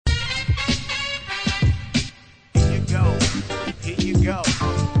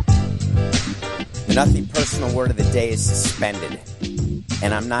The nothing personal word of the day is suspended.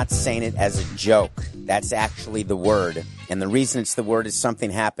 And I'm not saying it as a joke. That's actually the word. And the reason it's the word is something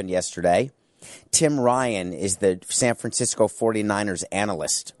happened yesterday. Tim Ryan is the San Francisco 49ers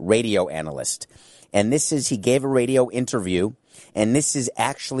analyst, radio analyst. And he gave a radio interview, and this is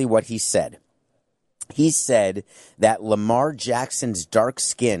actually what he said. He said that Lamar Jackson's dark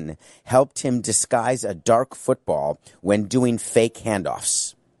skin helped him disguise a dark football when doing fake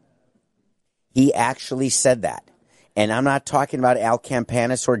handoffs. He actually said that. And I'm not talking about Al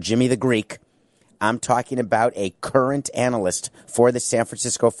Campanis or Jimmy the Greek. I'm talking about a current analyst for the San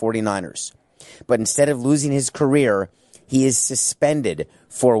Francisco 49ers. But instead of losing his career, he is suspended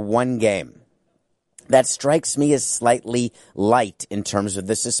for one game. That strikes me as slightly light in terms of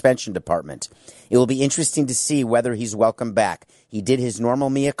the suspension department. It will be interesting to see whether he's welcome back. He did his normal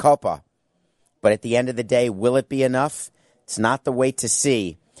mea culpa. But at the end of the day, will it be enough? It's not the wait to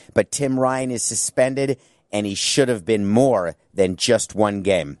see. But Tim Ryan is suspended, and he should have been more than just one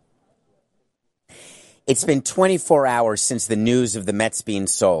game. It's been 24 hours since the news of the Mets being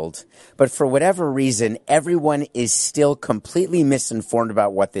sold, but for whatever reason, everyone is still completely misinformed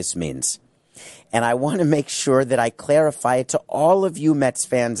about what this means. And I want to make sure that I clarify it to all of you Mets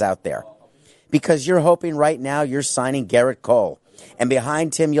fans out there, because you're hoping right now you're signing Garrett Cole, and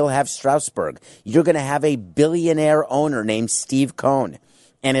behind him you'll have Strasburg. You're going to have a billionaire owner named Steve Cohen,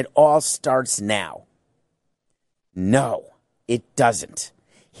 and it all starts now. No, it doesn't.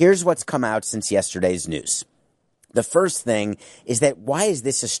 Here's what's come out since yesterday's news. The first thing is that why is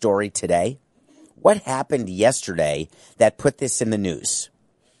this a story today? What happened yesterday that put this in the news?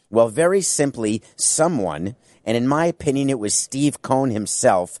 Well, very simply, someone, and in my opinion it was Steve Cohen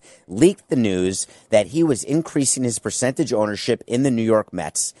himself, leaked the news that he was increasing his percentage ownership in the New York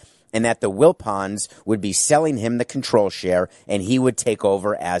Mets and that the Wilpons would be selling him the control share and he would take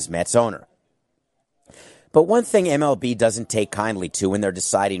over as Mets owner. But one thing MLB doesn't take kindly to when they're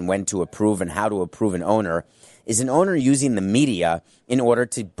deciding when to approve and how to approve an owner is an owner using the media in order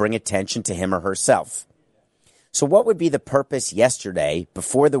to bring attention to him or herself. So what would be the purpose yesterday,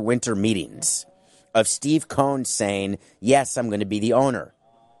 before the winter meetings, of Steve Cohen saying, yes, I'm going to be the owner,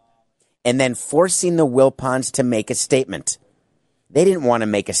 and then forcing the Wilpons to make a statement? They didn't want to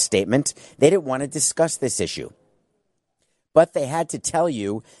make a statement. They didn't want to discuss this issue. But they had to tell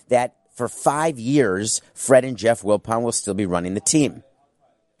you that for 5 years, Fred and Jeff Wilpon will still be running the team.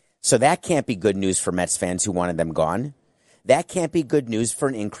 So that can't be good news for Mets fans who wanted them gone. That can't be good news for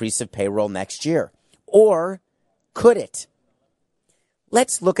an increase of payroll next year. Or could it?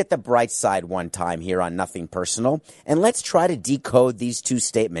 Let's look at the bright side one time here on Nothing Personal, and let's try to decode these two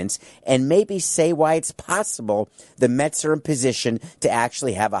statements and maybe say why it's possible the Mets are in position to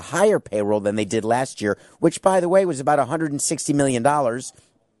actually have a higher payroll than they did last year, which, by the way, was about $160 million,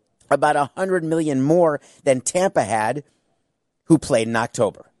 about $100 million more than Tampa had, who played in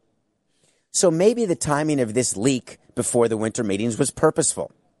October. So maybe the timing of this leak before the winter meetings was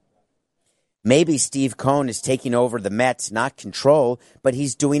purposeful. Maybe Steve Cohen is taking over the Mets, not control, but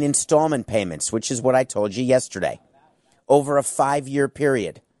he's doing installment payments, which is what I told you yesterday, over a 5-year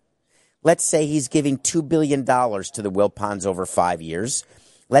period. Let's say he's giving $2 billion to the Wilpons over 5 years.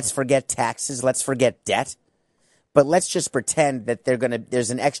 Let's forget taxes. Let's forget debt. But let's just pretend that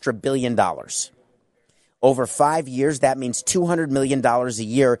there's an extra $1 billion. Over 5 years, that means $200 million a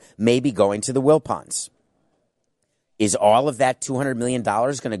year may be going to the Wilpons. Is all of that $200 million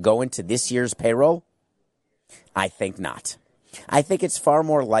going to go into this year's payroll? I think not. I think it's far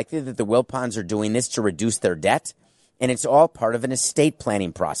more likely that the Wilpons are doing this to reduce their debt, and it's all part of an estate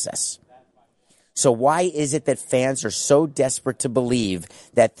planning process. So why is it that fans are so desperate to believe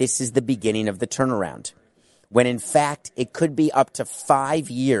that this is the beginning of the turnaround, when in fact it could be up to 5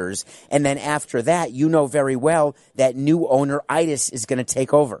 years, and then after that, you know very well that new owner-itis is going to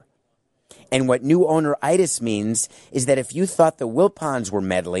take over. And what new owner-itis means is that if you thought the Wilpons were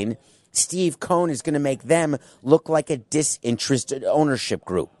meddling, Steve Cohen is going to make them look like a disinterested ownership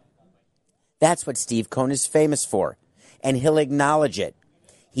group. That's what Steve Cohen is famous for, and he'll acknowledge it.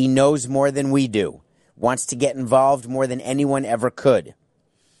 He knows more than we do, wants to get involved more than anyone ever could.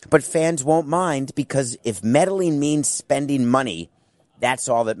 But fans won't mind, because if meddling means spending money, that's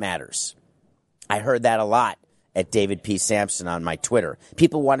all that matters. I heard that a lot at David P. Sampson on my Twitter.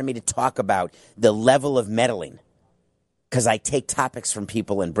 People wanted me to talk about the level of meddling, because I take topics from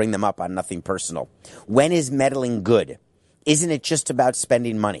people and bring them up on Nothing Personal. When is meddling good? Isn't it just about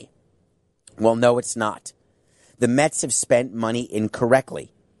spending money? Well, no, it's not. The Mets have spent money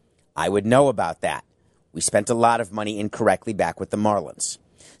incorrectly. I would know about that. We spent a lot of money incorrectly back with the Marlins.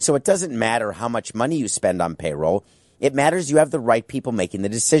 So it doesn't matter how much money you spend on payroll. It matters you have the right people making the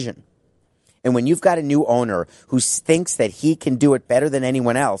decision. And when you've got a new owner who thinks that he can do it better than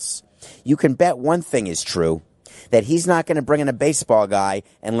anyone else, you can bet one thing is true, that he's not going to bring in a baseball guy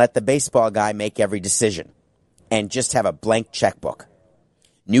and let the baseball guy make every decision and just have a blank checkbook.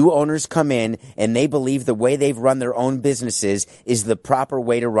 New owners come in and they believe the way they've run their own businesses is the proper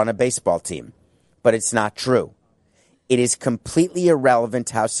way to run a baseball team. But it's not true. It is completely irrelevant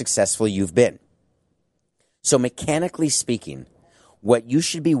how successful you've been. So mechanically speaking, what you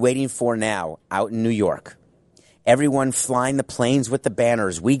should be waiting for now out in New York, everyone flying the planes with the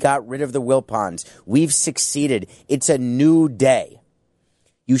banners, we got rid of the Wilpons, we've succeeded, it's a new day.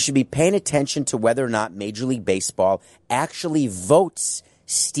 You should be paying attention to whether or not Major League Baseball actually votes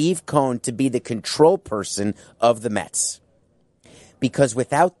Steve Cohen to be the control person of the Mets. Because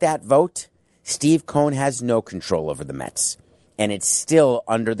without that vote, Steve Cohen has no control over the Mets. And it's still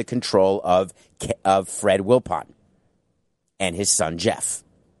under the control of Fred Wilpon and his son Jeff.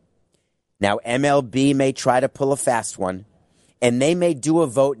 Now, MLB may try to pull a fast one, and they may do a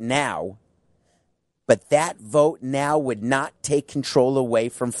vote now, but that vote now would not take control away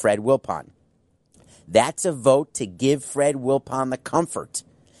from Fred Wilpon. That's a vote to give Fred Wilpon the comfort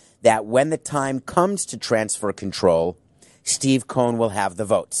that when the time comes to transfer control, Steve Cohen will have the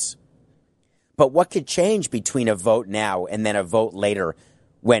votes. But what could change between a vote now and then a vote later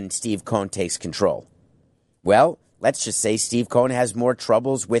when Steve Cohen takes control? Well, let's just say Steve Cohen has more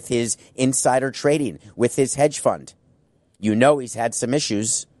troubles with his insider trading, with his hedge fund. You know he's had some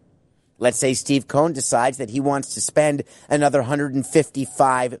issues. Let's say Steve Cohen decides that he wants to spend another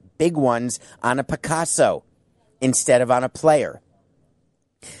 155 big ones on a Picasso instead of on a player.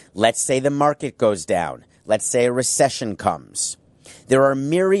 Let's say the market goes down. Let's say a recession comes. There are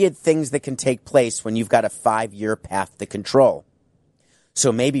myriad things that can take place when you've got a 5-year path to control.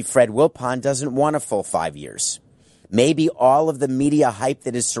 So maybe Fred Wilpon doesn't want a full 5 years. Maybe all of the media hype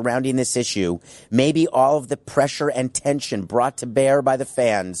that is surrounding this issue, maybe all of the pressure and tension brought to bear by the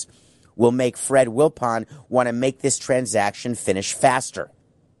fans will make Fred Wilpon want to make this transaction finish faster.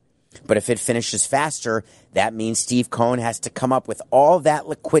 But if it finishes faster, that means Steve Cohen has to come up with all that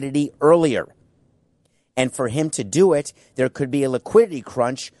liquidity earlier. And for him to do it, there could be a liquidity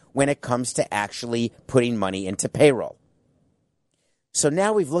crunch when it comes to actually putting money into payroll. So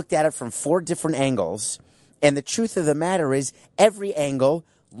now we've looked at it from 4 different angles, and the truth of the matter is every angle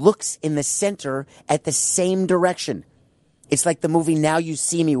looks in the center at the same direction. It's like the movie Now You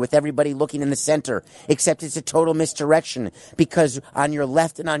See Me with everybody looking in the center, except it's a total misdirection because on your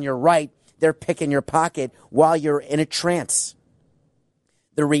left and on your right, they're picking your pocket while you're in a trance.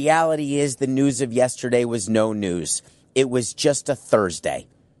 The reality is the news of yesterday was no news. It was just a Thursday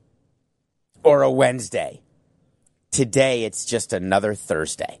or a Wednesday. Today, it's just another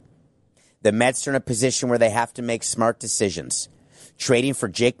Thursday. The Mets are in a position where they have to make smart decisions. Trading for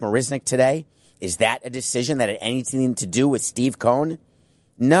Jake Marisnick today, is that a decision that had anything to do with Steve Cohen?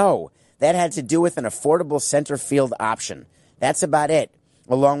 No, that had to do with an affordable center field option. That's about it,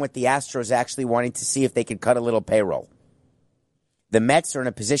 along with the Astros actually wanting to see if they could cut a little payroll. The Mets are in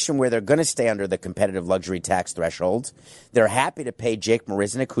a position where they're going to stay under the competitive luxury tax threshold. They're happy to pay Jake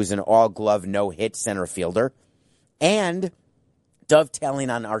Marisnick, who's an all-glove, no-hit center fielder. And dovetailing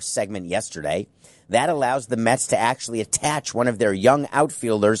on our segment yesterday, that allows the Mets to actually attach one of their young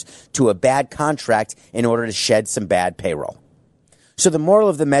outfielders to a bad contract in order to shed some bad payroll. So the moral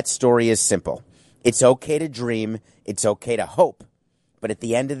of the Mets story is simple. It's okay to dream. It's okay to hope. But at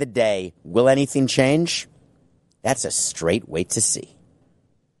the end of the day, will anything change? That's a straight wait to see.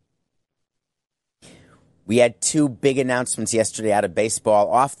 We had 2 big announcements yesterday out of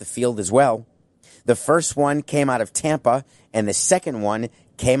baseball, off the field as well. The first one came out of Tampa, and the second one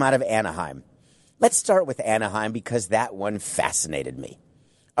came out of Anaheim. Let's start with Anaheim because that one fascinated me.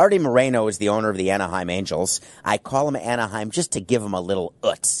 Artie Moreno is the owner of the Anaheim Angels. I call him Anaheim just to give him a little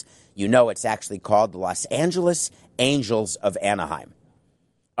uts. You know it's actually called the Los Angeles Angels of Anaheim.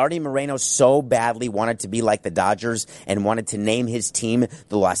 Artie Moreno so badly wanted to be like the Dodgers and wanted to name his team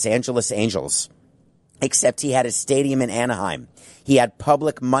the Los Angeles Angels. Except he had a stadium in Anaheim. He had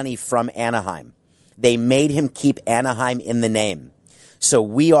public money from Anaheim. They made him keep Anaheim in the name. So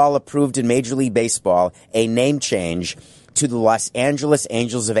we all approved in Major League Baseball a name change to the Los Angeles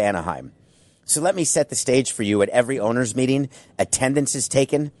Angels of Anaheim. So let me set the stage for you. At every owners meeting, attendance is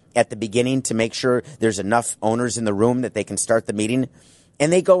taken at the beginning to make sure there's enough owners in the room that they can start the meeting.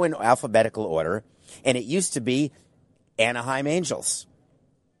 And they go in alphabetical order. And it used to be Anaheim Angels.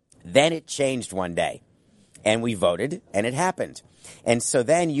 Then it changed one day. And we voted, and it happened. And so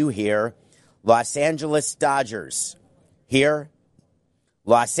then you hear Los Angeles Dodgers. Here,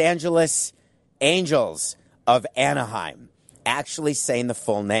 Los Angeles Angels of Anaheim, actually saying the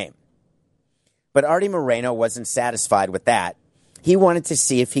full name. But Artie Moreno wasn't satisfied with that. He wanted to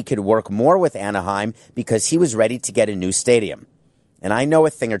see if he could work more with Anaheim because he was ready to get a new stadium. And I know a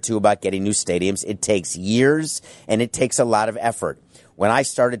thing or two about getting new stadiums. It takes years and it takes a lot of effort. When I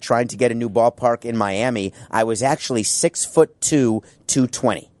started trying to get a new ballpark in Miami, I was actually 6'2",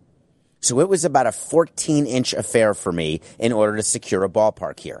 220. So it was about a 14-inch affair for me in order to secure a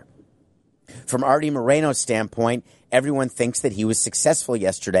ballpark here. From Artie Moreno's standpoint, everyone thinks that he was successful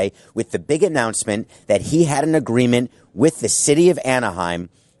yesterday with the big announcement that he had an agreement with the city of Anaheim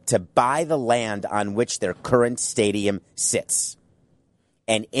to buy the land on which their current stadium sits.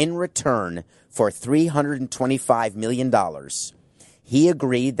 And in return for $325 million, he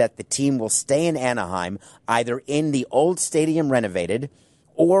agreed that the team will stay in Anaheim, either in the old stadium renovated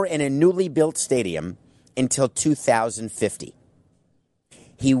or in a newly built stadium until 2050.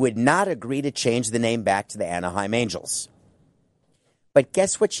 He would not agree to change the name back to the Anaheim Angels. But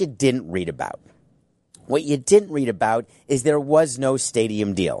guess what you didn't read about? What you didn't read about is there was no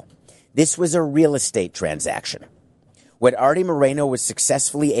stadium deal. This was a real estate transaction. What Artie Moreno was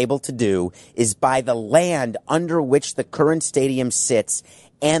successfully able to do is buy the land under which the current stadium sits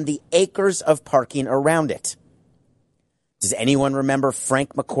and the acres of parking around it. Does anyone remember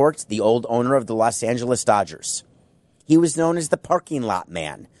Frank McCourt, the old owner of the Los Angeles Dodgers? He was known as the parking lot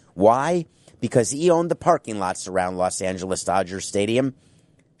man. Why? Because he owned the parking lots around Los Angeles Dodgers Stadium,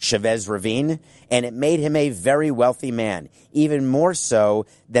 Chavez Ravine, and it made him a very wealthy man, even more so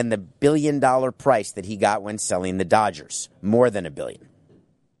than the $1 billion price that he got when selling the Dodgers, more than $1 billion.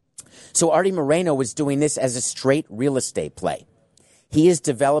 So Artie Moreno was doing this as a straight real estate play. He is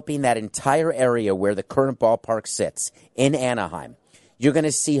developing that entire area where the current ballpark sits in Anaheim. You're going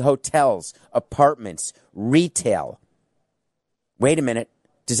to see hotels, apartments, retail. Wait a minute.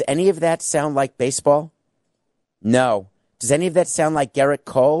 Does any of that sound like baseball? No. Does any of that sound like Garrett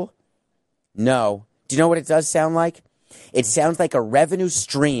Cole? No. Do you know what it does sound like? It sounds like a revenue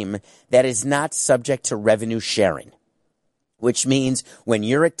stream that is not subject to revenue sharing, which means when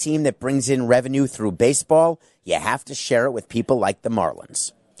you're a team that brings in revenue through baseball, you have to share it with people like the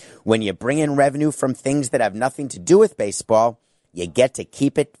Marlins. When you bring in revenue from things that have nothing to do with baseball, you get to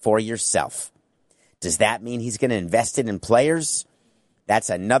keep it for yourself. Does that mean he's going to invest it in players?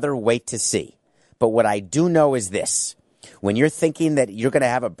 That's another wait to see. But what I do know is this. When you're thinking that you're going to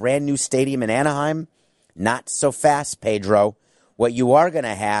have a brand new stadium in Anaheim, not so fast, Pedro. What you are going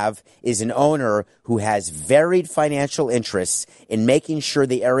to have is an owner who has varied financial interests in making sure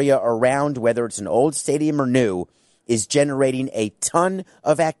the area around, whether it's an old stadium or new, is generating a ton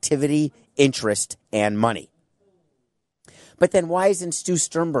of activity, interest, and money. But then why isn't Stu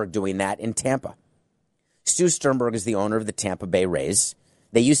Sternberg doing that in Tampa? Stu Sternberg is the owner of the Tampa Bay Rays.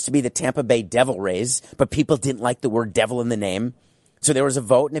 They used to be the Tampa Bay Devil Rays, but people didn't like the word devil in the name. So there was a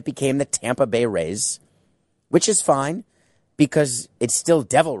vote and it became the Tampa Bay Rays, which is fine because it's still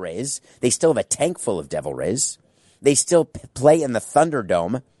Devil Rays. They still have a tank full of Devil Rays. They still play in the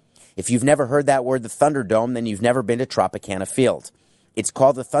Thunderdome. If you've never heard that word, the Thunderdome, then you've never been to Tropicana Field. It's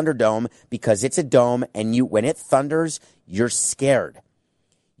called the Thunderdome because it's a dome and when it thunders, you're scared.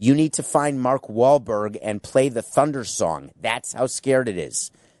 You need to find Mark Wahlberg and play the Thunder song. That's how scared it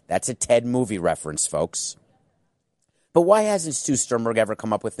is. That's a Ted movie reference, folks. But why hasn't Stu Sternberg ever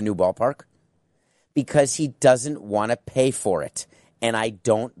come up with a new ballpark? Because he doesn't want to pay for it, and I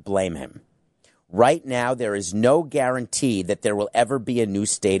don't blame him. Right now, there is no guarantee that there will ever be a new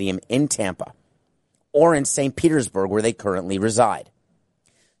stadium in Tampa or in St. Petersburg where they currently reside.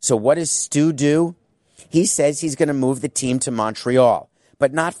 So what does Stu do? He says he's going to move the team to Montreal.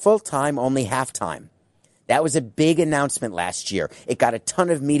 But not full-time, only half-time. That was a big announcement last year. It got a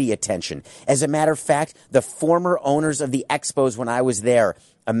ton of media attention. As a matter of fact, the former owners of the Expos when I was there,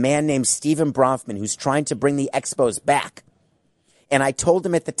 a man named Stephen Bronfman, who's trying to bring the Expos back. And I told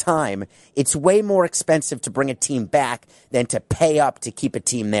him at the time, it's way more expensive to bring a team back than to pay up to keep a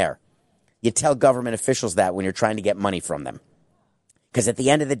team there. You tell government officials that when you're trying to get money from them. Because at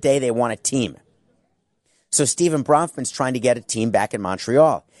the end of the day, they want a team. So Stephen Bronfman's trying to get a team back in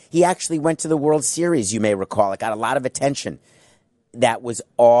Montreal. He actually went to the World Series, you may recall. It got a lot of attention. That was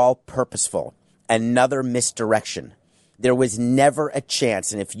all purposeful. Another misdirection. There was never a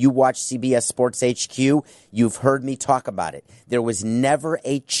chance, and if you watch CBS Sports HQ, you've heard me talk about it. There was never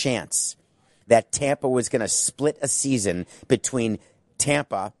a chance that Tampa was going to split a season between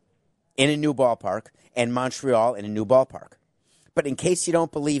Tampa in a new ballpark and Montreal in a new ballpark. But in case you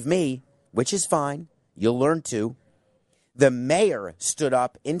don't believe me, which is fine, you'll learn to. The mayor stood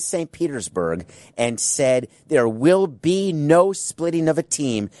up in St. Petersburg and said there will be no splitting of a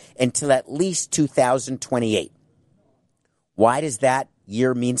team until at least 2028. Why does that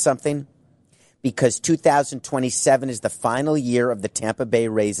year mean something? because 2027 is the final year of the Tampa Bay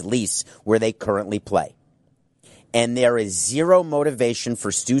Rays lease where they currently play. And there is zero motivation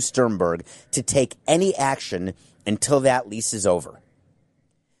for Stu Sternberg to take any action until that lease is over.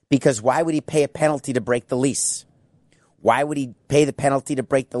 Because why would he pay a penalty to break the lease? Why would he pay the penalty to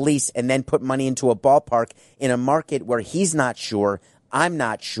break the lease and then put money into a ballpark in a market where he's not sure, I'm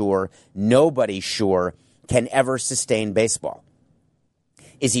not sure, nobody's sure can ever sustain baseball?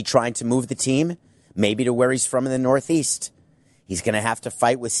 Is he trying to move the team? Maybe to where he's from in the Northeast. He's going to have to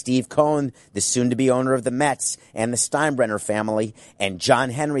fight with Steve Cohen, the soon-to-be owner of the Mets, and the Steinbrenner family, and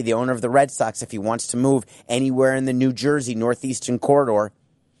John Henry, the owner of the Red Sox, if he wants to move anywhere in the New Jersey Northeastern corridor,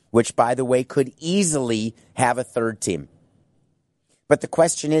 which, by the way, could easily have a third team. But the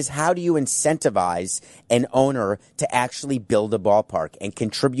question is, how do you incentivize an owner to actually build a ballpark and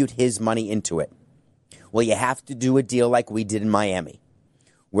contribute his money into it? Well, you have to do a deal like we did in Miami,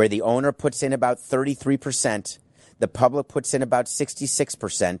 where the owner puts in about 33%, the public puts in about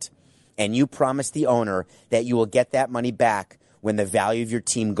 66%, and you promise the owner that you will get that money back when the value of your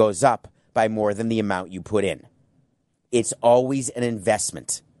team goes up by more than the amount you put in. It's always an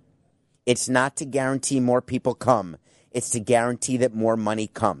investment. It's not to guarantee more people come. It's to guarantee that more money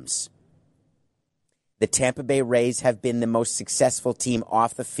comes. The Tampa Bay Rays have been the most successful team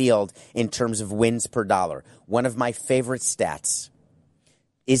off the field in terms of wins per dollar. One of my favorite stats.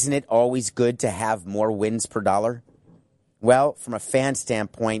 Isn't it always good to have more wins per dollar? Well, from a fan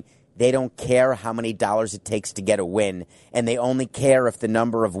standpoint, they don't care how many dollars it takes to get a win, and they only care if the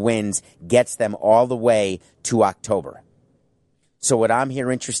number of wins gets them all the way to October. So what I'm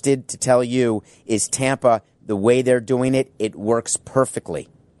here interested to tell you is Tampa, the way they're doing it, it works perfectly.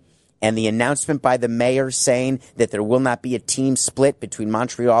 And the announcement by the mayor saying that there will not be a team split between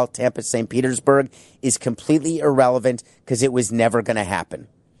Montreal, Tampa, St. Petersburg is completely irrelevant because it was never going to happen.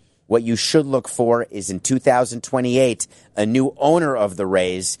 What you should look for is in 2028, a new owner of the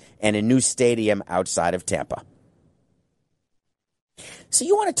Rays and a new stadium outside of Tampa. So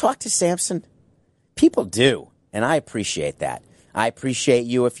you want to talk to Samson? People do, and I appreciate that. I appreciate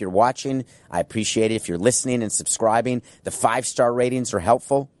you if you're watching. I appreciate it if you're listening and subscribing. The 5-star ratings are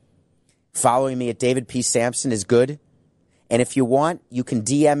helpful. Following me at David P. Samson is good. And if you want, you can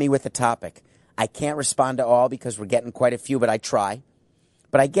DM me with a topic. I can't respond to all because we're getting quite a few, but I try.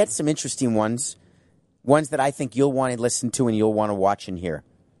 But I get some interesting ones that I think you'll want to listen to and you'll want to watch and hear.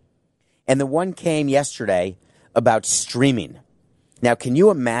 And the one came yesterday about streaming. Now, can you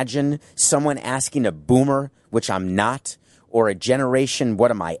imagine someone asking a boomer, which I'm not, or a generation,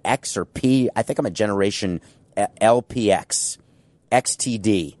 what am I, X or P? I think I'm a generation LPX,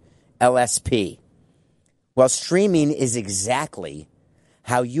 XTD, LSP. Well, streaming is exactly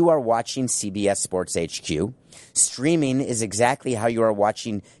how you are watching CBS Sports HQ. Streaming is exactly how you are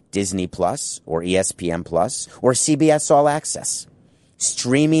watching Disney Plus or ESPN Plus or CBS All Access.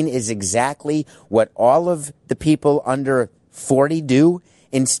 Streaming is exactly what all of the people under 40 do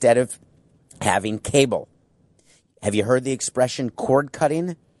instead of having cable. Have you heard the expression cord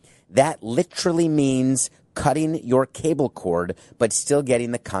cutting? That literally means cutting your cable cord, but still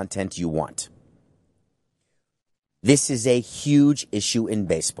getting the content you want. This is a huge issue in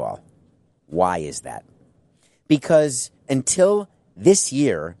baseball. Why is that? Because until this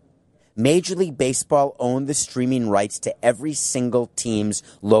year, Major League Baseball owned the streaming rights to every single team's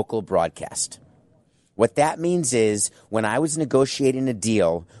local broadcast. What that means is when I was negotiating a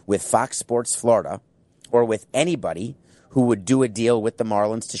deal with Fox Sports Florida, or with anybody who would do a deal with the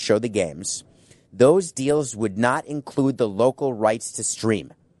Marlins to show the games, those deals would not include the local rights to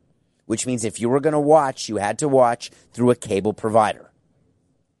stream, which means if you were going to watch, you had to watch through a cable provider.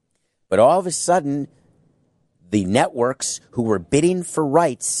 But all of a sudden, the networks who were bidding for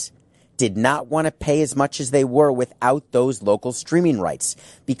rights did not want to pay as much as they were without those local streaming rights,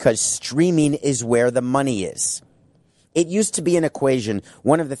 because streaming is where the money is. It used to be an equation,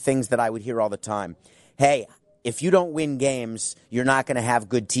 one of the things that I would hear all the time. Hey, if you don't win games, you're not going to have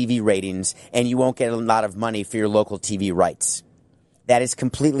good TV ratings and you won't get a lot of money for your local TV rights. That is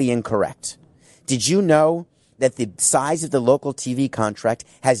completely incorrect. Did you know that the size of the local TV contract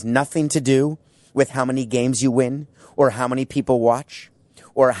has nothing to do with how many games you win or how many people watch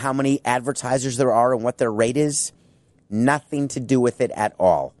or how many advertisers there are and what their rate is? Nothing to do with it at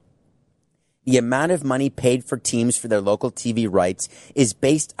all. The amount of money paid for teams for their local TV rights is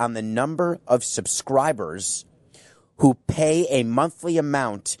based on the number of subscribers who pay a monthly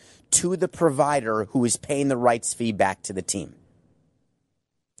amount to the provider who is paying the rights fee back to the team.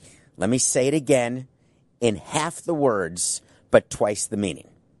 Let me say it again in half the words, but twice the meaning.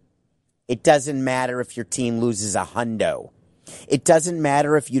 It doesn't matter if your team loses $100. It doesn't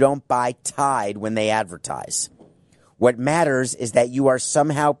matter if you don't buy Tide when they advertise. What matters is that you are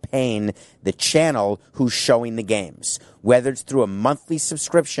somehow paying the channel who's showing the games, whether it's through a monthly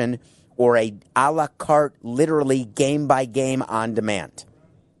subscription or a la carte, literally game by game on demand.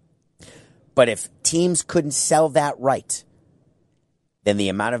 But if teams couldn't sell that right, then the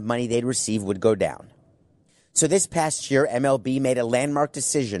amount of money they'd receive would go down. So this past year, MLB made a landmark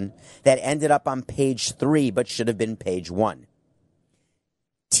decision that ended up on page 3 but should have been page 1.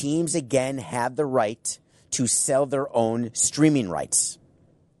 Teams again had the right to sell their own streaming rights.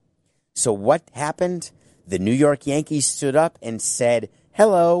 So what happened? The New York Yankees stood up and said,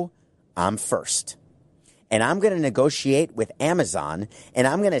 hello, I'm first. And I'm going to negotiate with Amazon, and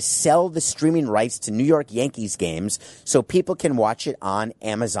I'm going to sell the streaming rights to New York Yankees games so people can watch it on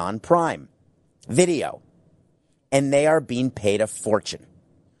Amazon Prime Video. And they are being paid a fortune.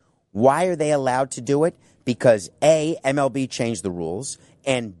 Why are they allowed to do it? Because A, MLB changed the rules,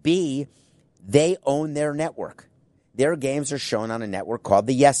 and B, they own their network. Their games are shown on a network called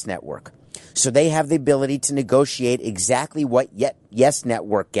the Yes Network. So they have the ability to negotiate exactly what Yes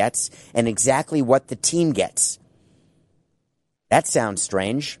Network gets and exactly what the team gets. That sounds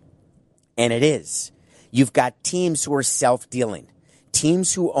strange, and it is. You've got teams who are self-dealing.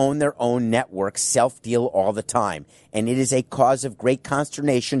 Teams who own their own networks self-deal all the time, and it is a cause of great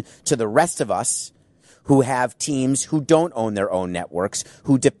consternation to the rest of us who have teams who don't own their own networks,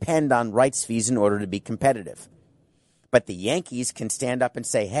 who depend on rights fees in order to be competitive. But the Yankees can stand up and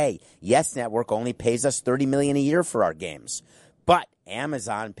say, hey, Yes Network only pays us $30 million a year for our games, but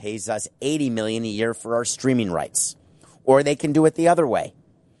Amazon pays us $80 million a year for our streaming rights. Or they can do it the other way.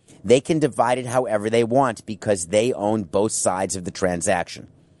 They can divide it however they want because they own both sides of the transaction.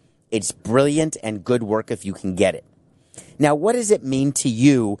 It's brilliant and good work if you can get it. Now, what does it mean to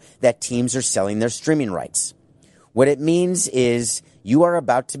you that teams are selling their streaming rights? What it means is you are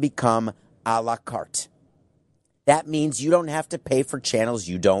about to become a la carte. That means you don't have to pay for channels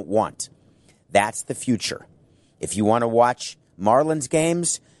you don't want. That's the future. If you want to watch Marlins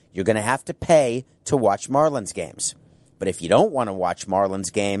games, you're going to have to pay to watch Marlins games. But if you don't want to watch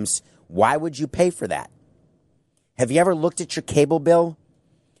Marlins games, why would you pay for that? Have you ever looked at your cable bill?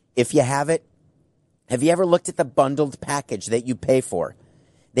 If you have it, have you ever looked at the bundled package that you pay for?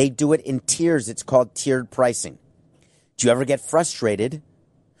 They do it in tiers. It's called tiered pricing. Do you ever get frustrated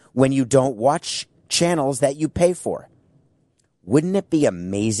when you don't watch channels that you pay for? Wouldn't it be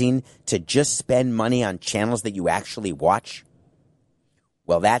amazing to just spend money on channels that you actually watch?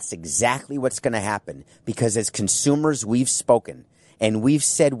 Well, that's exactly what's going to happen because as consumers, we've spoken and we've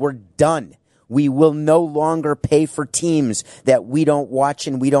said we're done. We will no longer pay for teams that we don't watch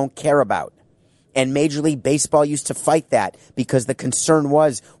and we don't care about. And Major League Baseball used to fight that because the concern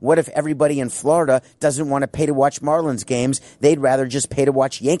was, what if everybody in Florida doesn't want to pay to watch Marlins games? They'd rather just pay to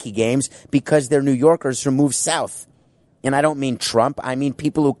watch Yankee games because they're New Yorkers who move south. And I don't mean Trump. I mean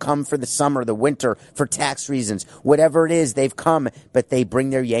people who come for the summer, the winter, for tax reasons. Whatever it is, they've come, but they bring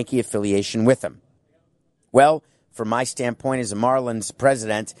their Yankee affiliation with them. Well, from my standpoint as a Marlins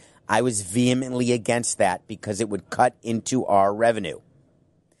president, I was vehemently against that because it would cut into our revenue.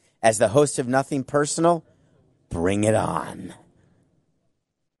 As the host of Nothing Personal, bring it on.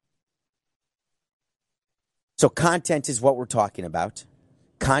 So content is what we're talking about.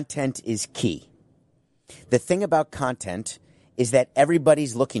 Content is key. The thing about content is that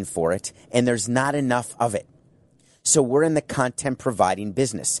everybody's looking for it, and there's not enough of it. So we're in the content providing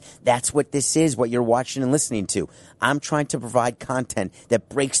business. That's what this is, what you're watching and listening to. I'm trying to provide content that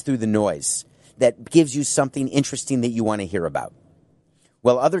breaks through the noise, that gives you something interesting that you want to hear about.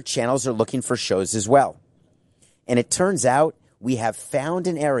 Well, other channels are looking for shows as well. And it turns out we have found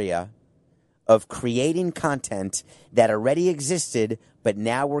an area of creating content that already existed, but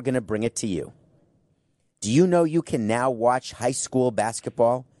now we're going to bring it to you. Do you know you can now watch high school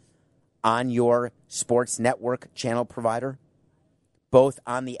basketball on your sports network channel provider, both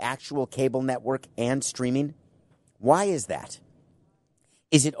on the actual cable network and streaming? Why is that?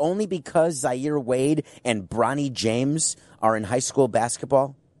 Is it only because Zaire Wade and Bronny James are in high school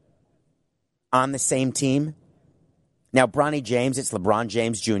basketball on the same team? Now, Bronny James, it's LeBron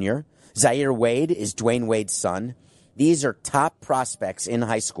James Jr. Zaire Wade is Dwayne Wade's son. These are top prospects in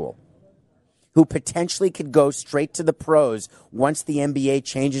high school who potentially could go straight to the pros once the NBA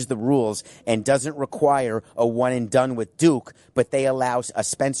changes the rules and doesn't require a one and done with Duke, but they allow a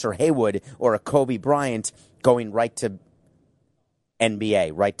Spencer Haywood or a Kobe Bryant going right to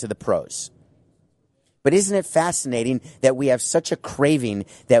NBA, right to the pros. But isn't it fascinating that we have such a craving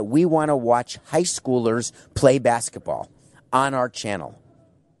that we want to watch high schoolers play basketball on our channel?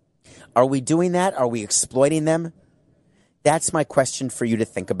 Are we doing that? Are we exploiting them? That's my question for you to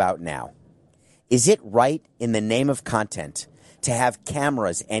think about now. Is it right in the name of content to have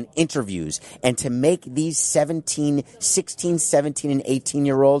cameras and interviews and to make these 16, 17, and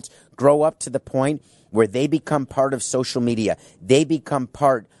 18-year-olds grow up to the point where they become part of social media? They become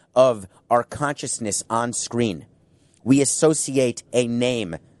part of our consciousness on screen. We associate a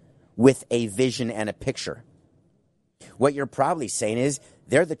name with a vision and a picture. What you're probably saying is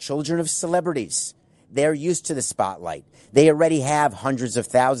they're the children of celebrities. They're used to the spotlight. They already have hundreds of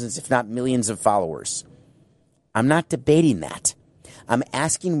thousands, if not millions of followers. I'm not debating that. I'm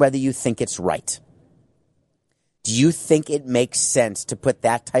asking whether you think it's right. Do you think it makes sense to put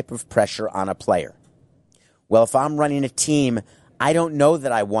that type of pressure on a player? Well, if I'm running a team, I don't know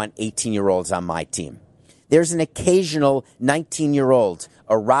that I want 18-year-olds on my team. There's an occasional 19-year-old,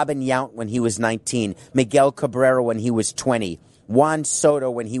 a Robin Yount when he was 19, Miguel Cabrera when he was 20, Juan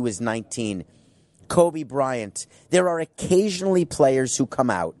Soto when he was 19, Kobe Bryant. There are occasionally players who come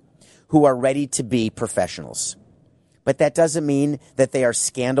out who are ready to be professionals. But that doesn't mean that they are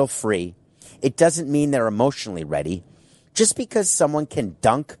scandal-free. It doesn't mean they're emotionally ready. Just because someone can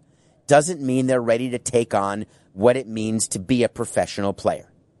dunk doesn't mean they're ready to take on what it means to be a professional player.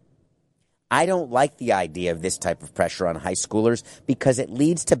 I don't like the idea of this type of pressure on high schoolers because it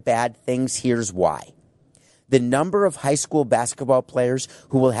leads to bad things. Here's why. The number of high school basketball players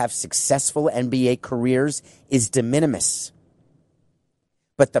who will have successful NBA careers is de minimis.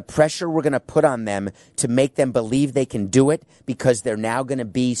 But the pressure we're going to put on them to make them believe they can do it because they're now going to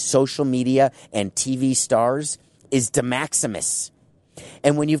be social media and TV stars is de maximis.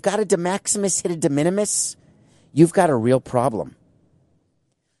 And when you've got a de maximis hit a de minimis, you've got a real problem.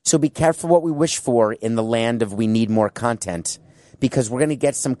 So be careful what we wish for in the land of we need more content, because we're going to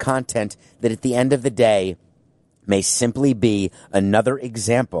get some content that at the end of the day may simply be another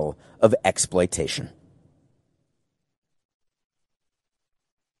example of exploitation.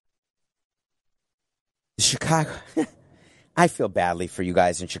 Chicago. I feel badly for you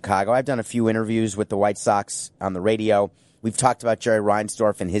guys in Chicago. I've done a few interviews with the White Sox on the radio. We've talked about Jerry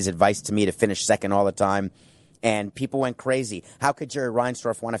Reinsdorf and his advice to me to finish second all the time. And people went crazy. How could Jerry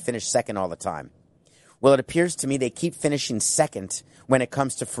Reinsdorf want to finish second all the time? Well, it appears to me they keep finishing second when it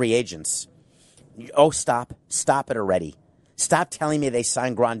comes to free agents. Oh, stop. Stop it already. Stop telling me they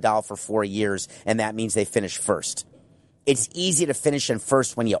signed Grandal for 4 years and that means they finish first. It's easy to finish in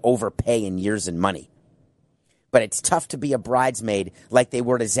first when you overpay in years and money. But it's tough to be a bridesmaid like they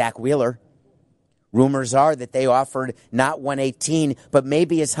were to Zach Wheeler. Rumors are that they offered not 118, but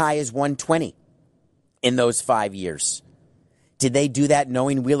maybe as high as 120 in those 5 years. Did they do that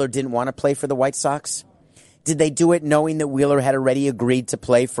knowing Wheeler didn't want to play for the White Sox? Did they do it knowing that Wheeler had already agreed to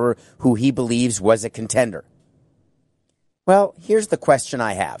play for who he believes was a contender? Well, here's the question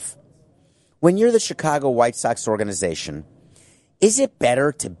I have. When you're the Chicago White Sox organization, is it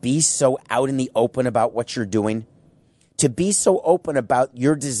better to be so out in the open about what you're doing? To be so open about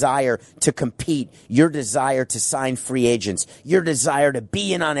your desire to compete, your desire to sign free agents, your desire to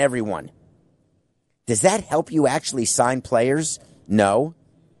be in on everyone? Does that help you actually sign players? No.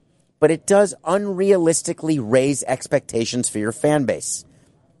 But it does unrealistically raise expectations for your fan base.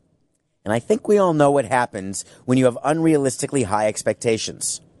 And I think we all know what happens when you have unrealistically high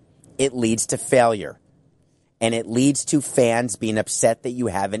expectations. It leads to failure. And it leads to fans being upset that you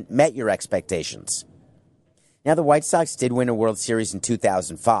haven't met your expectations. Now, the White Sox did win a World Series in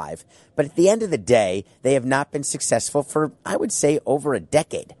 2005, but at the end of the day, they have not been successful for, I would say, over a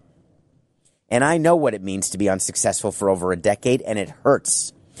decade. And I know what it means to be unsuccessful for over a decade, and it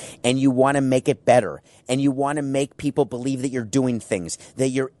hurts. And you want to make it better. And you want to make people believe that you're doing things, that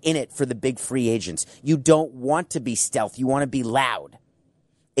you're in it for the big free agents. You don't want to be stealth. You want to be loud.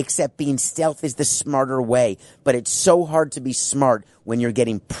 Except being stealth is the smarter way. But it's so hard to be smart when you're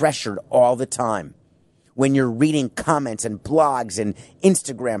getting pressured all the time. When you're reading comments and blogs and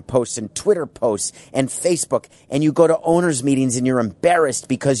Instagram posts and Twitter posts and Facebook, and you go to owners' meetings and you're embarrassed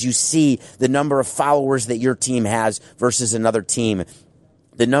because you see the number of followers that your team has versus another team,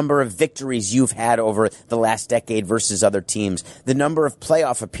 the number of victories you've had over the last decade versus other teams, the number of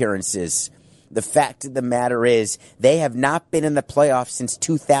playoff appearances. The fact of the matter is they have not been in the playoffs since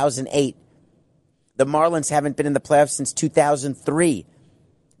 2008. The Marlins haven't been in the playoffs since 2003.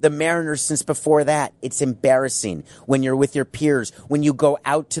 The Mariners since before that. It's embarrassing when you're with your peers, when you go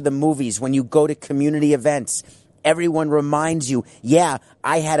out to the movies, when you go to community events. Everyone reminds you, yeah,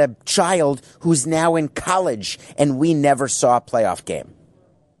 I had a child who's now in college and we never saw a playoff game.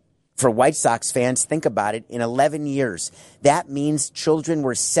 For White Sox fans, think about it. In 11 years, that means children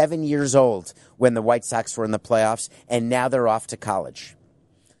were 7 years old when the White Sox were in the playoffs, and now they're off to college.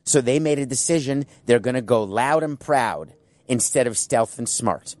 So they made a decision. They're going to go loud and proud, instead of stealth and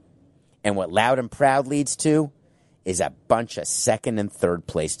smart. And what loud and proud leads to is a bunch of second and third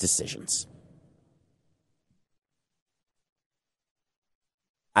place decisions.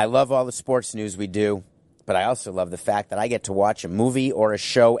 I love all the sports news we do, but I also love the fact that I get to watch a movie or a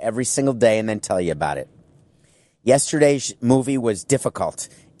show every single day and then tell you about it. Yesterday's movie was difficult.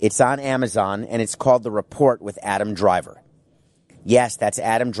 It's on Amazon, and it's called The Report with Adam Driver. Yes, that's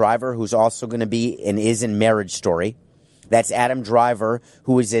Adam Driver, who's also going to be and is in Marriage Story. That's Adam Driver,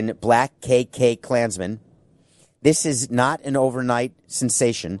 who is in Black KK Klansman. This is not an overnight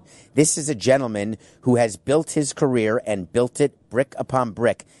sensation. This is a gentleman who has built his career and built it brick upon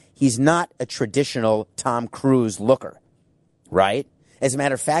brick. He's not a traditional Tom Cruise looker, right? As a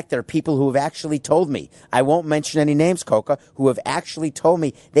matter of fact, there are people who have actually told me, I won't mention any names, Coca, who have actually told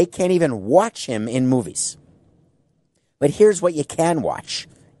me they can't even watch him in movies. But here's what you can watch,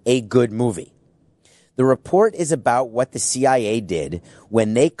 a good movie. The report is about what the CIA did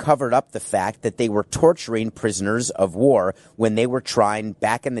when they covered up the fact that they were torturing prisoners of war when they were trying,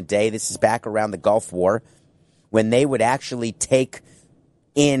 back in the day, this is back around the Gulf War, when they would actually take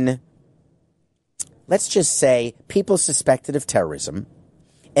in, let's just say, people suspected of terrorism,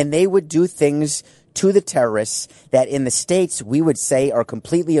 and they would do things to the terrorists that in the States we would say are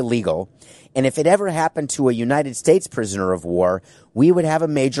completely illegal. And if it ever happened to a United States prisoner of war, we would have a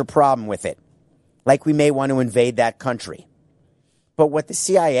major problem with it. Like we may want to invade that country. But what the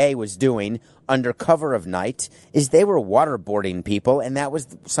CIA was doing under cover of night is they were waterboarding people, and that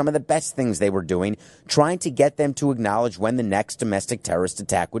was some of the best things they were doing, trying to get them to acknowledge when the next domestic terrorist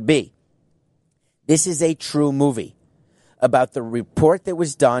attack would be. This is a true movie about the report that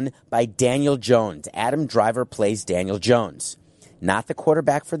was done by Daniel Jones. Adam Driver plays Daniel Jones, not the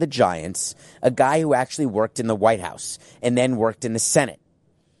quarterback for the Giants, a guy who actually worked in the White House and then worked in the Senate.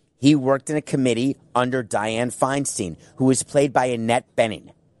 He worked in a committee under Dianne Feinstein, who was played by Annette Bening.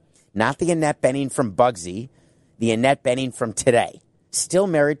 Not the Annette Bening from Bugsy, the Annette Bening from today. Still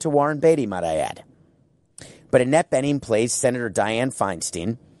married to Warren Beatty, might I add. But Annette Bening plays Senator Dianne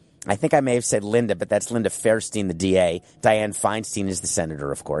Feinstein. I think I may have said Linda, but that's Linda Fairstein, the DA. Dianne Feinstein is the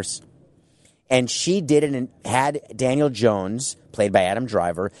senator, of course. And she had Daniel Jones, played by Adam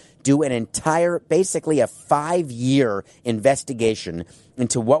Driver, do an entire, basically a 5-year investigation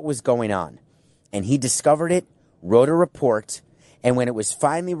into what was going on. And he discovered it, wrote a report, and when it was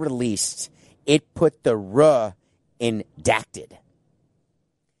finally released, it put the R in redacted.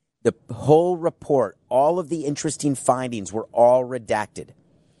 The whole report, all of the interesting findings were all redacted.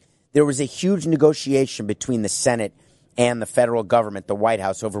 There was a huge negotiation between the Senate and the federal government, the White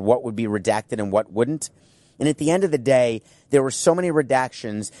House, over what would be redacted and what wouldn't. And at the end of the day, there were so many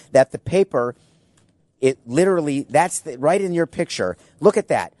redactions that the paper, it literally, right in your picture. Look at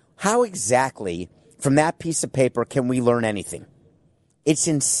that. How exactly from that piece of paper can we learn anything? It's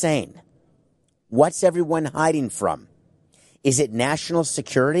insane. What's everyone hiding from? Is it national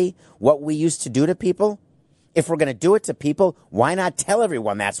security, what we used to do to people? If we're going to do it to people, why not tell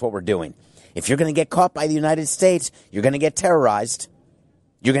everyone that's what we're doing? If you're going to get caught by the United States, you're going to get terrorized.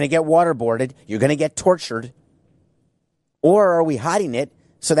 You're going to get waterboarded. You're going to get tortured. Or are we hiding it,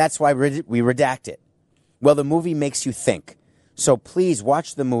 so that's why we redact it? Well, the movie makes you think. So please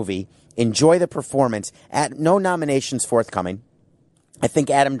watch the movie. Enjoy the performance. No nominations forthcoming. I think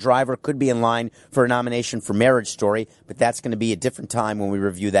Adam Driver could be in line for a nomination for Marriage Story, but that's going to be a different time when we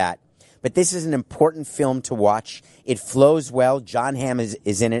review that. But this is an important film to watch. It flows well. John Hamm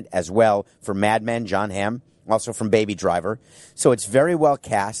is in it as well for Mad Men, John Hamm, also from Baby Driver. So it's very well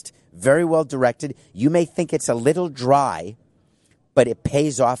cast, very well directed. You may think it's a little dry, but it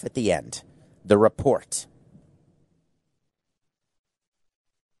pays off at the end. The Report.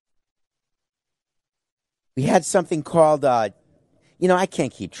 We had something called, I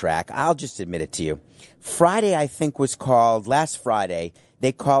can't keep track. I'll just admit it to you. Friday, I think, was called, last Friday,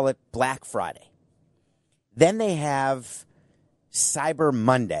 they call it Black Friday. Then they have Cyber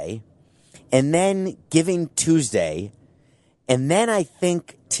Monday, and then Giving Tuesday, and then I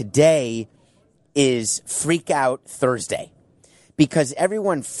think today is Freak Out Thursday, because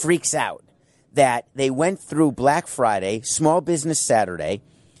everyone freaks out that they went through Black Friday, Small Business Saturday.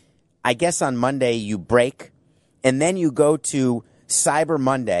 I guess on Monday you break, and then you go to Cyber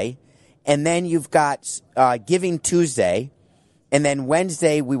Monday, and then you've got Giving Tuesday, and then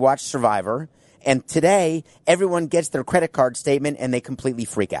Wednesday we watch Survivor, and today everyone gets their credit card statement and they completely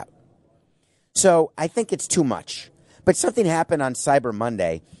freak out. So I think it's too much. But something happened on Cyber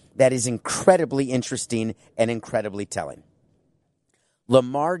Monday that is incredibly interesting and incredibly telling.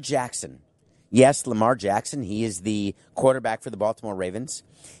 Lamar Jackson. Yes, Lamar Jackson. He is the quarterback for the Baltimore Ravens.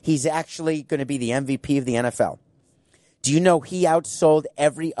 He's actually going to be the MVP of the NFL. Do you know he outsold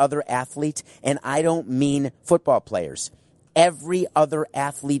every other athlete? And I don't mean football players. Every other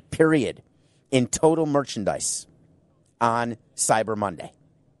athlete, period, in total merchandise on Cyber Monday.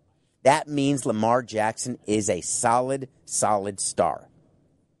 That means Lamar Jackson is a solid star.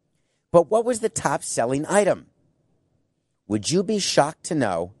 But what was the top selling item? Would you be shocked to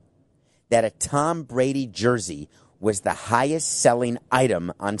know that a Tom Brady jersey was the highest selling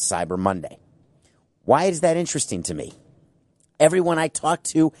item on Cyber Monday? Why is that interesting to me? Everyone I talk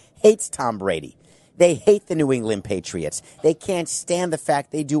to hates Tom Brady. They hate the New England Patriots. They can't stand the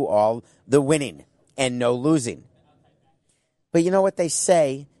fact they do all the winning and no losing. But you know what they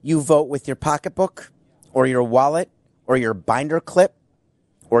say? You vote with your pocketbook or your wallet or your binder clip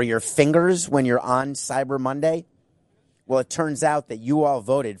or your fingers when you're on Cyber Monday. Well, it turns out that you all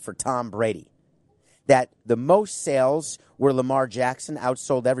voted for Tom Brady. That the most sales were Lamar Jackson,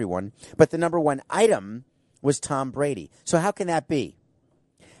 outsold everyone, but the number one item was Tom Brady. So how can that be?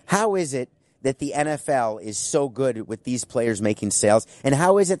 How is it that the NFL is so good with these players making sales? And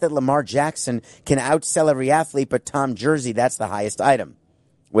how is it that Lamar Jackson can outsell every athlete, but Tom jersey, that's the highest item,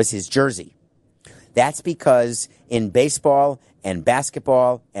 was his jersey? That's because in baseball and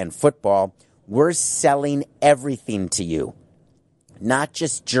basketball and football, we're selling everything to you. Not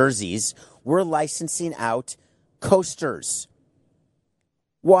just jerseys. We're licensing out coasters,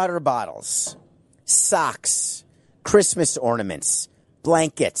 water bottles, socks, Christmas ornaments,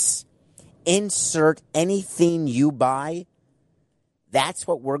 blankets. Insert anything you buy. That's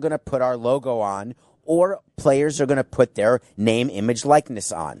what we're going to put our logo on, or players are going to put their name, image,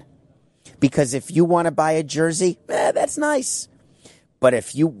 likeness on. Because if you want to buy a jersey, that's nice. But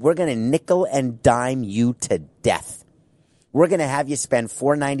we're going to nickel and dime you to death. We're going to have you spend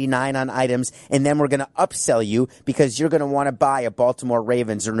 $4.99 on items, and then we're going to upsell you because you're going to want to buy a Baltimore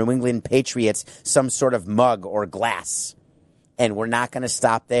Ravens or New England Patriots some sort of mug or glass. And we're not going to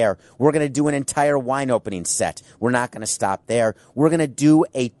stop there. We're going to do an entire wine opening set. We're not going to stop there. We're going to do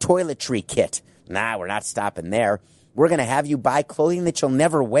a toiletry kit. Nah, we're not stopping there. We're going to have you buy clothing that you'll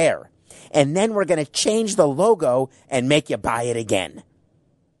never wear. And then we're going to change the logo and make you buy it again.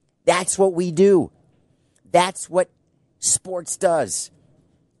 That's what we do. That's what sports does.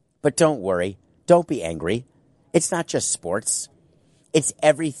 But don't worry. Don't be angry. It's not just sports. It's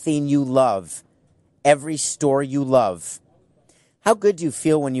everything you love. Every store you love. How good do you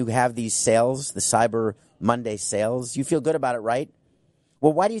feel when you have these sales, the Cyber Monday sales? You feel good about it, right?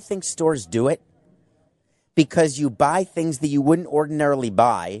 Well, why do you think stores do it? Because you buy things that you wouldn't ordinarily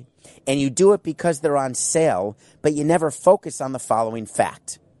buy, and you do it because they're on sale, but you never focus on the following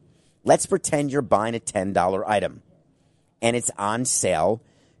fact. Let's pretend you're buying a $10 item, and it's on sale,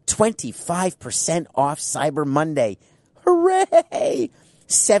 25% off Cyber Monday. Hooray!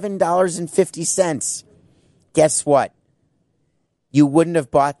 $7.50. Guess what? You wouldn't have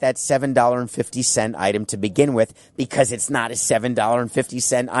bought that $7.50 item to begin with because it's not a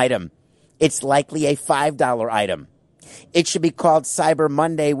 $7.50 item. It's likely a $5 item. It should be called Cyber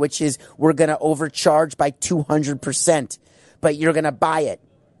Monday, which is we're going to overcharge by 200%, but you're going to buy it.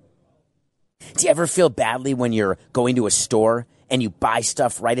 Do you ever feel badly when you're going to a store and you buy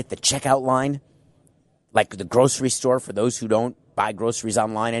stuff right at the checkout line? Like the grocery store for those who don't buy groceries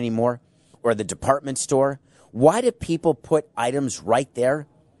online anymore, or the department store? Why do people put items right there?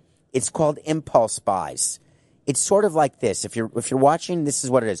 It's called impulse buys. It's sort of like this. If you're watching, this is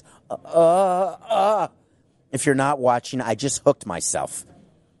what it is. If you're not watching, I just hooked myself.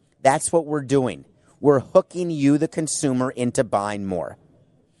 That's what we're doing. We're hooking you, the consumer, into buying more.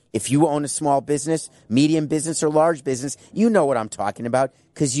 If you own a small business, medium business, or large business, you know what I'm talking about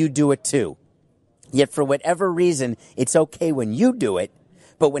because you do it too. Yet for whatever reason, it's okay when you do it.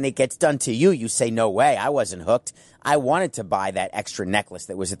 But when it gets done to you, you say, no way, I wasn't hooked. I wanted to buy that extra necklace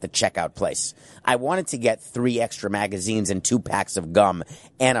that was at the checkout place. I wanted to get 3 extra magazines and 2 packs of gum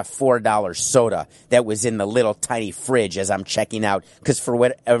and a $4 soda that was in the little tiny fridge as I'm checking out because for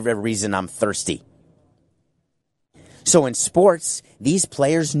whatever reason, I'm thirsty. So in sports, these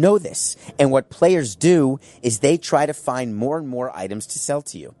players know this. And what players do is they try to find more and more items to sell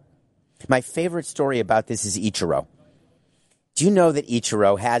to you. My favorite story about this is Ichiro. Do you know that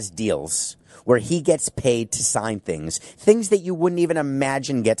Ichiro has deals where he gets paid to sign things that you wouldn't even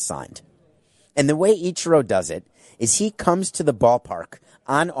imagine get signed? And the way Ichiro does it is he comes to the ballpark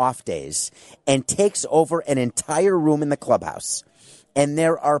on off days and takes over an entire room in the clubhouse. And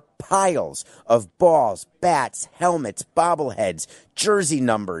there are piles of balls, bats, helmets, bobbleheads, jersey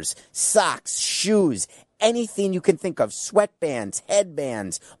numbers, socks, shoes, anything you can think of, sweatbands,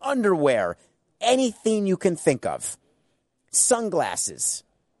 headbands, underwear, anything you can think of. Sunglasses.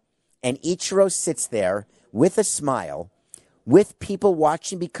 And Ichiro sits there with a smile, with people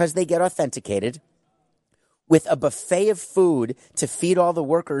watching because they get authenticated, with a buffet of food to feed all the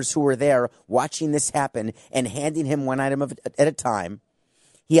workers who were there watching this happen and handing him one item at a time.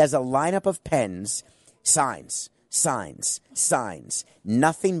 He has a lineup of pens, signs,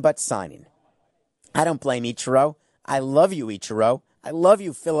 nothing but signing. I don't blame Ichiro. I love you, Ichiro. I love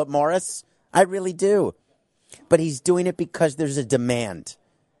you, Philip Morris. I really do. But he's doing it because there's a demand.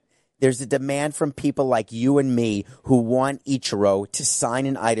 There's a demand from people like you and me who want Ichiro to sign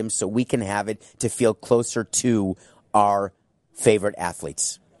an item so we can have it to feel closer to our favorite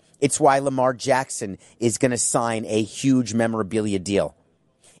athletes. It's why Lamar Jackson is going to sign a huge memorabilia deal.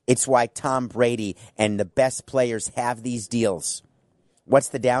 It's why Tom Brady and the best players have these deals. What's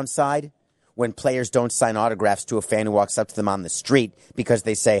the downside? When players don't sign autographs to a fan who walks up to them on the street because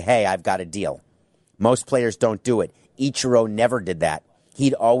they say, hey, I've got a deal. Most players don't do it. Ichiro never did that.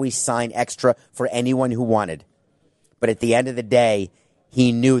 He'd always sign extra for anyone who wanted. But at the end of the day,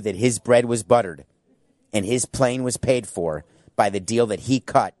 he knew that his bread was buttered and his plane was paid for by the deal that he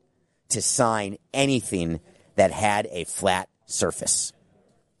cut to sign anything that had a flat surface.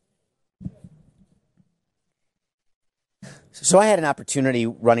 So I had an opportunity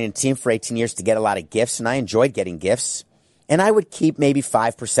running a team for 18 years to get a lot of gifts, and I enjoyed getting gifts, and I would keep maybe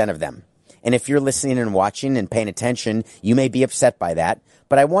 5% of them. And if you're listening and watching and paying attention, you may be upset by that.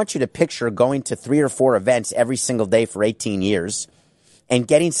 But I want you to picture going to 3 or 4 events every single day for 18 years and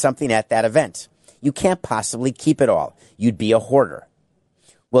getting something at that event. You can't possibly keep it all. You'd be a hoarder.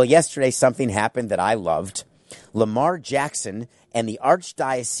 Well, yesterday something happened that I loved. Lamar Jackson and the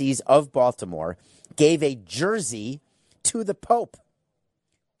Archdiocese of Baltimore gave a jersey to the Pope.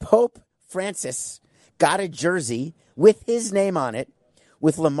 Pope Francis got a jersey with his name on it,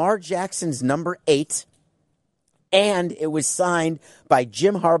 with Lamar Jackson's number 8, and it was signed by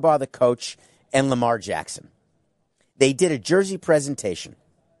Jim Harbaugh, the coach, and Lamar Jackson. They did a jersey presentation.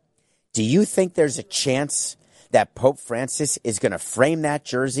 Do you think there's a chance that Pope Francis is going to frame that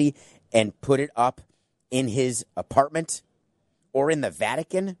jersey and put it up in his apartment or in the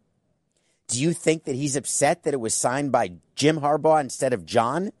Vatican? Do you think that he's upset that it was signed by Jim Harbaugh instead of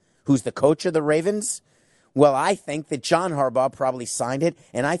John, who's the coach of the Ravens? Well, I think that John Harbaugh probably signed it,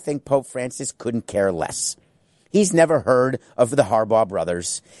 and I think Pope Francis couldn't care less. He's never heard of the Harbaugh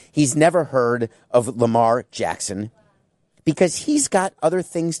brothers. He's never heard of Lamar Jackson because he's got other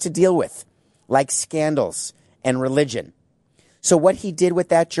things to deal with, like scandals and religion. So what he did with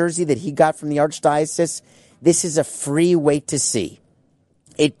that jersey that he got from the Archdiocese, this is a free wait to see.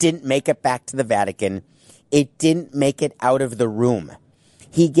 It didn't make it back to the Vatican. It didn't make it out of the room.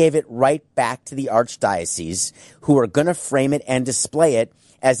 He gave it right back to the Archdiocese, who are going to frame it and display it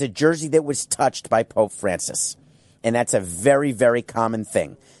as a jersey that was touched by Pope Francis. And that's a very, very common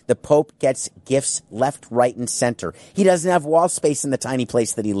thing. The Pope gets gifts left, right, and center. He doesn't have wall space in the tiny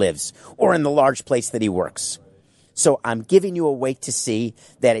place that he lives or in the large place that he works. So I'm giving you a wait to see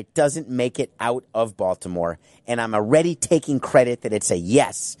that it doesn't make it out of Baltimore. And I'm already taking credit that it's a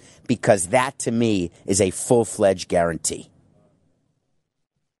yes, because that to me is a full-fledged guarantee.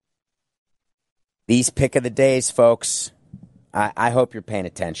 These pick of the days, folks, I hope you're paying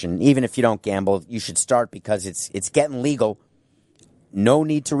attention. Even if you don't gamble, you should start because it's getting legal. No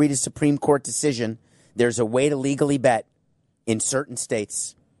need to read a Supreme Court decision. There's a way to legally bet in certain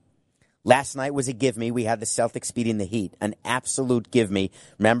states. Last night was a give-me. We had the Celtics beating the Heat, an absolute give-me.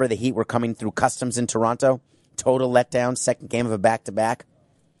 Remember, the Heat were coming through customs in Toronto? Total letdown, second game of a back-to-back.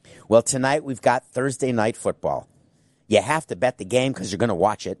 Well, tonight we've got Thursday night football. You have to bet the game because you're going to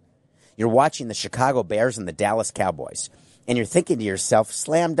watch it. You're watching the Chicago Bears and the Dallas Cowboys. And you're thinking to yourself,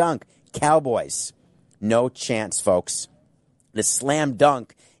 slam dunk, Cowboys. No chance, folks. The slam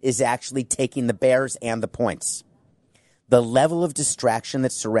dunk is actually taking the Bears and the points. The level of distraction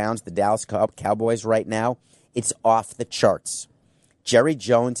that surrounds the Dallas Cowboys right now, it's off the charts. Jerry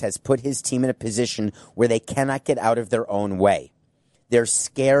Jones has put his team in a position where they cannot get out of their own way. They're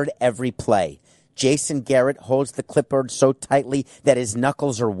scared every play. Jason Garrett holds the clipboard so tightly that his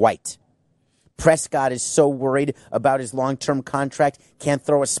knuckles are white. Prescott is so worried about his long-term contract, can't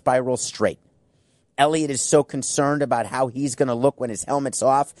throw a spiral straight. Elliott is so concerned about how he's going to look when his helmet's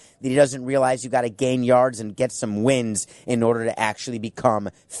off that he doesn't realize you got to gain yards and get some wins in order to actually become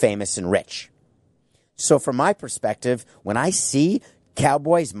famous and rich. So from my perspective, when I see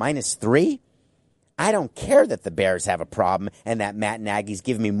Cowboys -3, I don't care that the Bears have a problem and that Matt Nagy's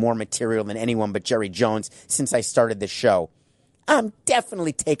given me more material than anyone but Jerry Jones since I started this show. I'm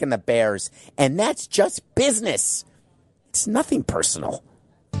definitely taking the Bears, and that's just business. It's nothing personal.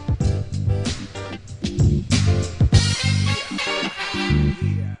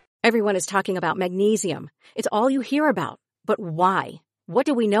 Everyone is talking about magnesium. It's all you hear about. But why? What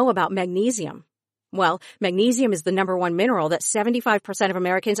do we know about magnesium? Well, magnesium is the number one mineral that 75% of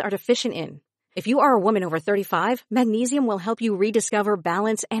Americans are deficient in. If you are a woman over 35, magnesium will help you rediscover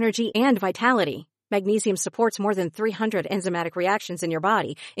balance, energy, and vitality. Magnesium supports more than 300 enzymatic reactions in your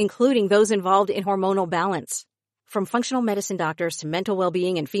body, including those involved in hormonal balance. From functional medicine doctors to mental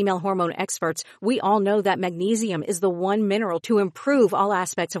well-being and female hormone experts, we all know that magnesium is the one mineral to improve all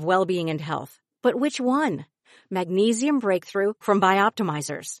aspects of well-being and health. But which one? Magnesium Breakthrough from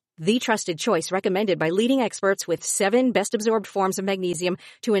Bioptimizers, the trusted choice recommended by leading experts with 7 best-absorbed forms of magnesium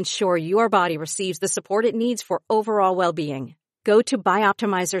to ensure your body receives the support it needs for overall well-being. Go to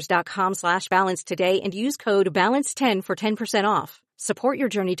bioptimizers.com/balance today and use code BALANCE10 for 10% off. Support your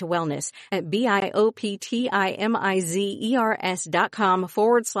journey to wellness at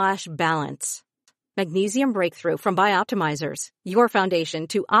bioptimizers.com/balance. Magnesium Breakthrough from Bioptimizers, your foundation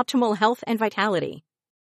to optimal health and vitality.